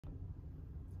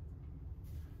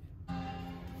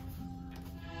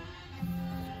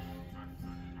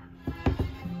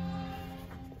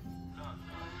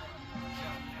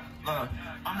Look,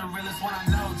 I'm the realest one I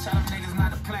know. Tell them niggas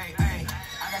not to play. Ayy,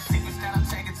 I got secrets that I'm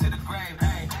taking to the grave.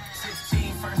 Ayy,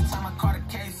 16, first time I caught a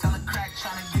case, selling crack,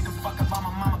 trying to get the fuck up on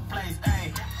my mama place.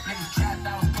 Ayy, niggas trapped,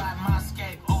 I was gliding my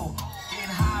escape. Ooh, getting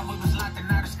high, we was locked in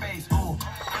outer space. Ooh,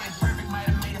 I ain't perfect, might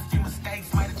have made a few mistakes,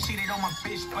 might have cheated on my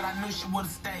bitch, but I knew she would've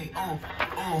stayed. Ooh,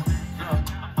 ooh, look,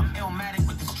 I'm illmatic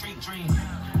with the street dream.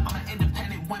 I'm an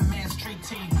independent one-man street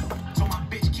team. So my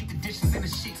bitch keep the dishes and the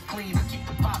sheets clean. I keep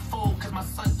the pot full cause my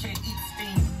son can't eat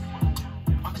steam.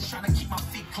 I'm just trying to keep my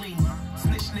feet clean.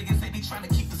 Snitch niggas, they be trying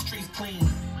to keep the streets clean.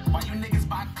 While you niggas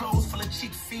buy clothes full of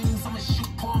cheap seams, I'ma shoot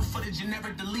porn footage and never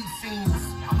delete scenes.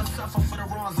 I'ma suffer for the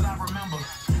wrongs that I remember.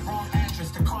 Wrong address,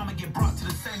 the karma get brought to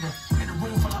the sender. In a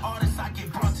room full of artists, I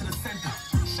get brought to the center.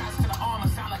 Shots to the arm, I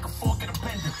sound like a fork in a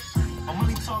blender. My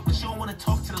money talk, but you don't wanna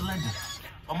talk to the lender.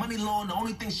 My money long, the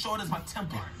only thing short is my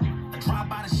temper. I drive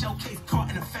by the showcase, caught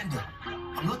an offender.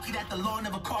 I'm lucky that the law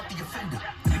never caught the offender.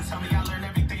 They tell me I learned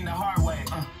everything the hard way.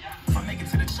 If I make it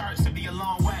to the charts, it'll be a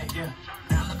long way. Yeah.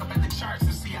 Now I look up at the charts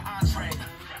and see an entree.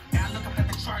 Now I look up at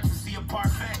the charts and see a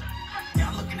parfait. Now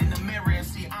I'm looking in the mirror and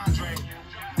see Andre.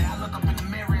 Now I look up in the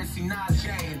mirror and see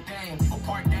Najee and Dame. Or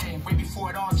Part Dame, way before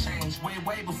it all changed.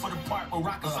 Way before the part where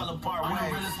Rockefeller part way. I'm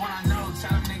the realest one I know,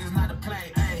 tell them niggas not to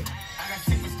play. Ayy, I got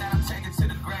secrets that I'm taking to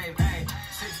the grave. Ayy,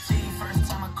 16, first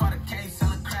time I caught a case,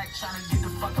 selling crack, trying to get the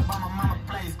fuck up on my mama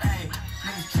place. Ayy,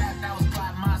 niggas trapped, I was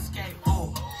plotting my escape.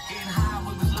 Ooh, getting high,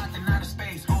 we was locked in outer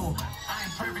space. Ooh, I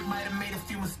ain't perfect, might have made a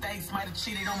few mistakes, might have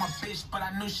cheated on my bitch, but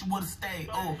I knew she would've stayed.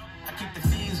 Ooh, I keep the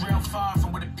fiends real far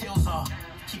from where the pills are.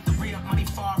 Keep the re-up money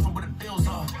far from where the bills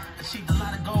are. Achieved a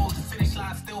lot of goals, the finish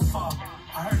line still far.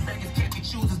 I heard beggars can't be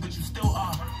choosers, but you still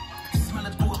are. You smell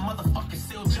it through a motherfucking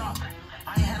seal jar.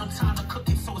 I ain't had no time to cook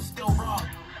it, so it's still raw.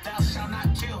 Thou shalt not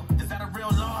kill, is that a real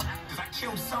law? Cause I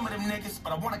killed some of them niggas,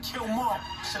 but I wanna kill more.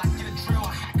 Should I get a drill or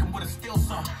hack him with a steel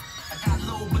saw? I got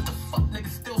low, but the fuck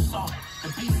niggas still saw. The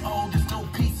beast old, there's no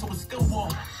peace, so it's still war.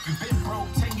 You been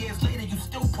broke, 10 years later, you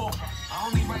still poor. I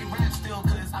only write rap still,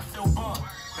 cause I feel bored.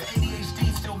 But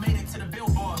ADHD still made it to the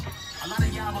billboard. A lot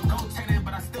of y'all will go tenant,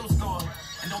 but I still score.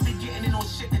 And don't be getting in on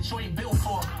shit that you ain't built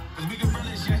for. Cause we the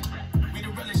realest, yeah. We the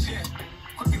realest, yeah.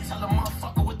 Quick and tell a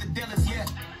motherfucker with the dealers, yeah.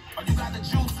 Or you got the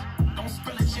juice, don't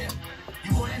spill it, yeah.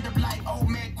 You gon' end up like old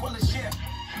man Quillis, yeah.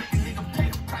 Make a nigga pay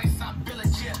the price, I bill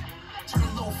it, yeah. Turn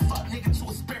a little fuck nigga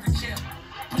to a spirit, yeah.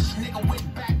 Push a nigga way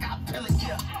back, I pill it,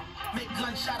 yeah. Make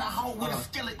lunch out of hoe with a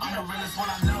skillet, yeah. I'm the realest one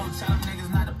I know, tell them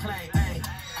niggas not to play, ayy.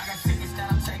 I got secrets that